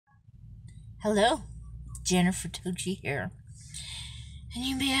Hello, Jennifer Tochi here. And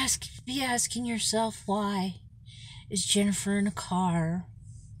you may be asking yourself, why is Jennifer in a car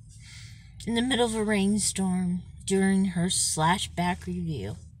in the middle of a rainstorm during her Slashback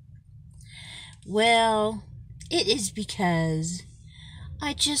review? Well, it is because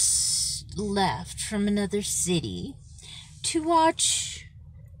I just left from another city to watch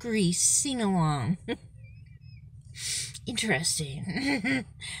Grease sing along. Interesting.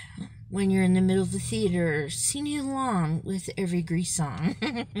 When you're in the middle of the theater singing along with every Grease song.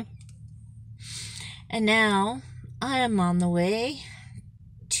 And now I am on the way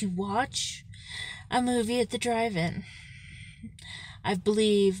to watch a movie at the drive-in. I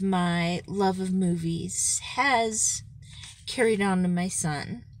believe my love of movies has carried on to my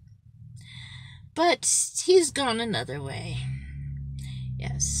son, but he's gone another way.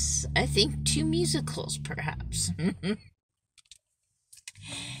 Yes, I think 2 musicals perhaps.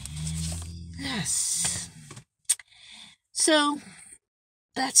 Yes. So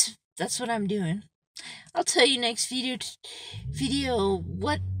that's what I'm doing. I'll tell you next video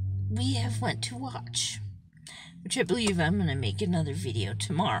what we have went to watch, which I believe I'm going to make another video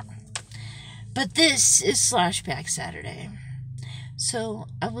tomorrow. But this is Slashback Saturday, so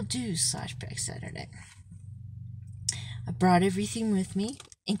I will do Slashback Saturday. I brought everything with me,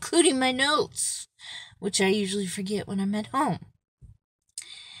 including my notes, which I usually forget when I'm at home.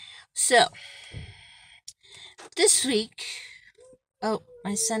 So, this week, oh,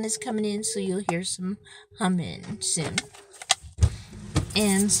 my son is coming in, so you'll hear some humming soon.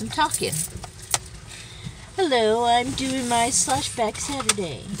 And some talking. Hello, I'm doing my Slashback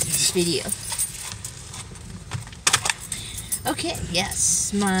Saturday video. Okay,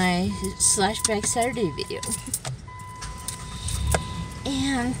 yes, my Slashback Saturday video.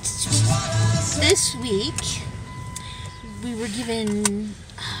 And this week, we were given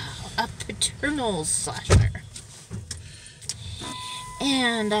a paternal slasher.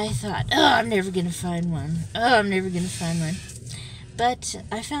 And I thought, oh, I'm never going to find one. Oh, I'm never going to find one. But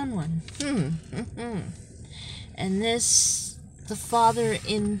I found one. And the father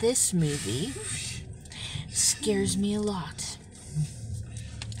in this movie scares me a lot.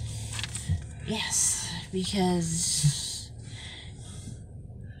 Yes, because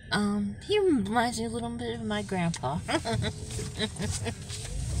he reminds me a little bit of my grandpa.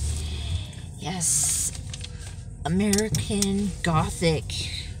 Yes, American Gothic,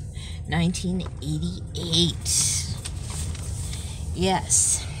 1988.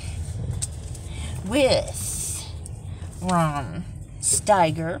 Yes, with Ron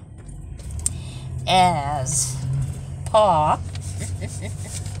Steiger as Pa.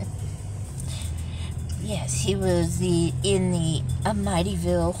 Yes, he was in the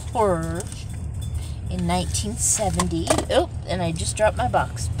Amityville Horror in 1970. Oh, and I just dropped my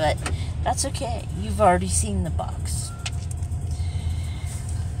box, but that's okay. You've already seen the box.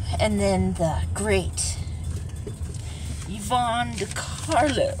 And then the great Yvonne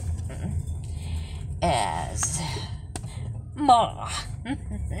DiCarlo as Ma,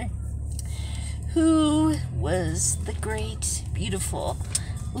 who was the great, beautiful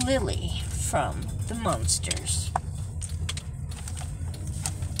Lily from The Monsters.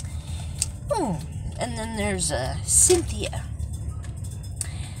 And then there's Cynthia,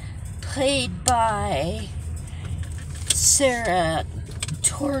 played by Sarah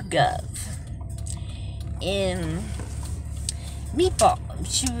Torgov in Meatball.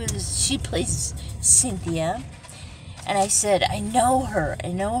 She plays Cynthia, and I said, I know her.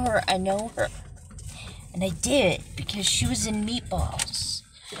 And I did, because she was in Meatballs.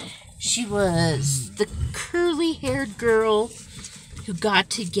 She was the curly-haired girl who got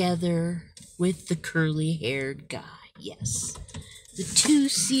together with the curly-haired guy. Yes. The 2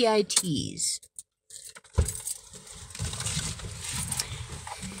 CITs.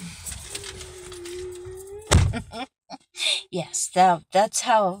 Yes, that's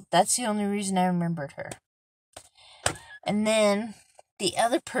the only reason I remembered her. And then the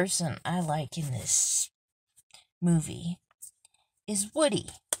other person I like in this movie is Woody,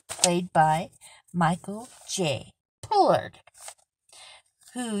 played by Michael J. Pollard,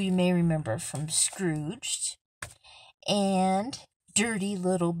 who you may remember from Scrooged and Dirty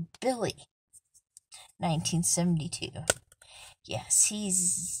Little Billy, 1972. Yes, he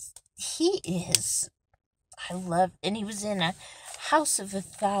is. I love, and he was in A House of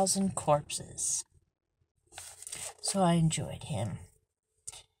 1,000 Corpses. So I enjoyed him.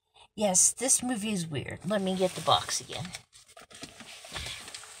 Yes, this movie is weird. Let me get the box again.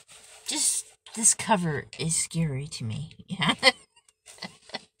 Just, this cover is scary to me.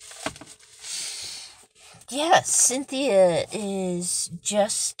 Yes, Cynthia is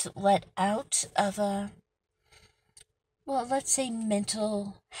just let out of a, well, let's say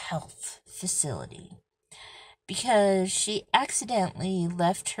mental health facility because she accidentally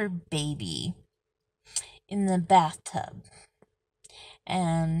left her baby in the bathtub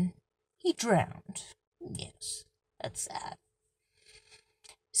and he drowned. Yes, that's sad.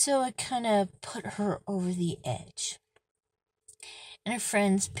 So it kind of put her over the edge. And her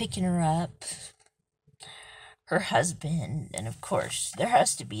friends picking her up, her husband, and of course, there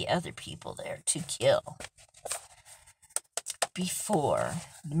has to be other people there to kill before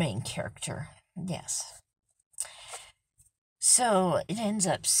the main character. Yes. So it ends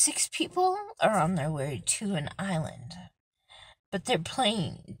up 6 people are on their way to an island, but their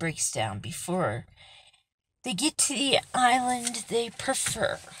plane breaks down before they get to the island they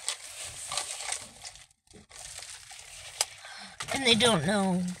prefer. And they don't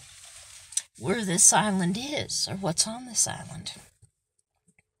know where this island is or what's on this island.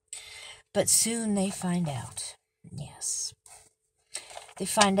 But soon they find out. Yes. They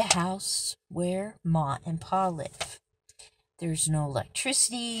find a house where Ma and Pa live. There's no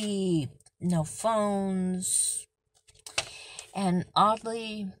electricity, no phones. And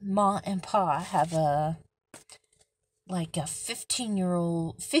oddly, Ma and Pa have a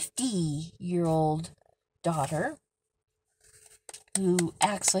 50-year-old daughter who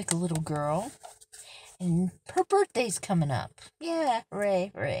acts like a little girl. And her birthday's coming up. Yeah,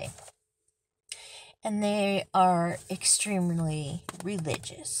 hooray, hooray. And they are extremely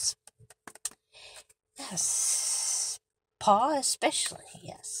religious. Yes. Pa especially,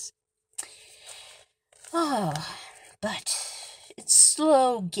 yes. But it's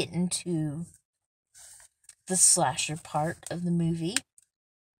slow getting to the slasher part of the movie.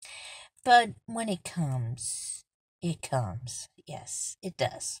 But when it comes, it comes. Yes, it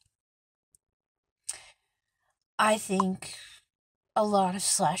does. I think a lot of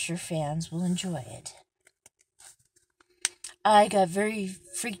slasher fans will enjoy it. I got very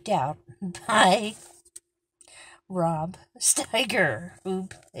freaked out by Rob Steiger, who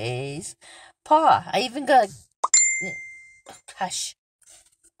plays Pa. I even got... Hush.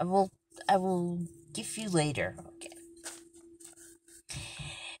 I will give you later. Okay.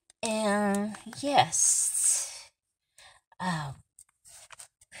 And yes.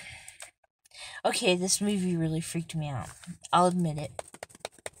 Okay, this movie really freaked me out. I'll admit it.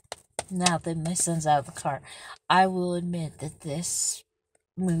 Now that my son's out of the car, I will admit that this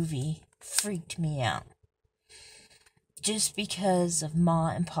movie freaked me out. Just because of Ma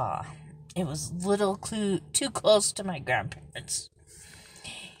and Pa. It was a little too close to my grandparents.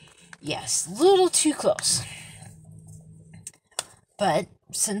 Yes, a little too close. But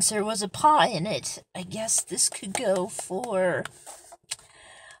since there was a Pa in it, I guess this could go for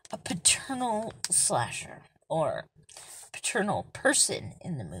a paternal slasher or paternal person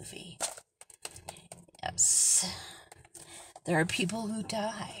in the movie. Yes. There are people who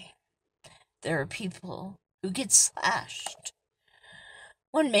die. There are people who get slashed.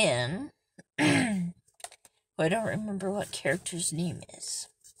 One man, who I don't remember what character's name is,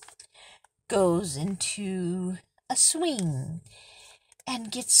 goes into a swing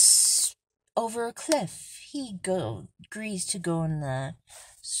and gets over a cliff. He agrees to go in the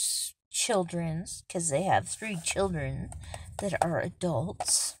children's, because they have 3 children that are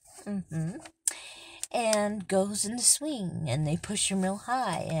adults, and goes in the swing, and they push him real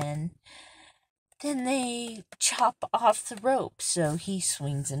high, and then they chop off the rope, so he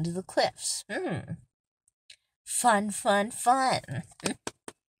swings into the cliffs. Fun, fun, fun.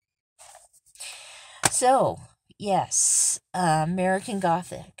 So, yes, American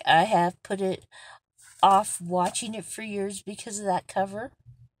Gothic. I have put it off watching it for years because of that cover.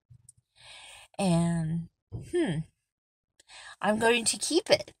 And, I'm going to keep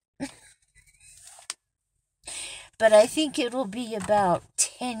it. But I think it'll be about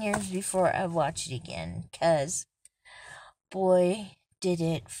 10 years before I watch it again, because, boy, did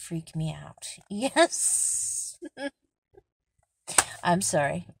it freak me out. Yes. I'm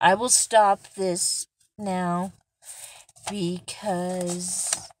sorry. I will stop this now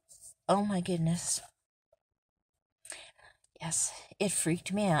because, oh my goodness. Yes, it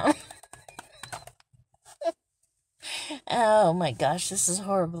freaked me out. Oh my gosh, this is a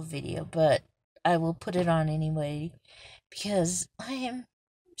horrible video, but I will put it on anyway because I am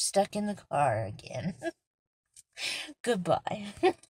stuck in the car again. Goodbye.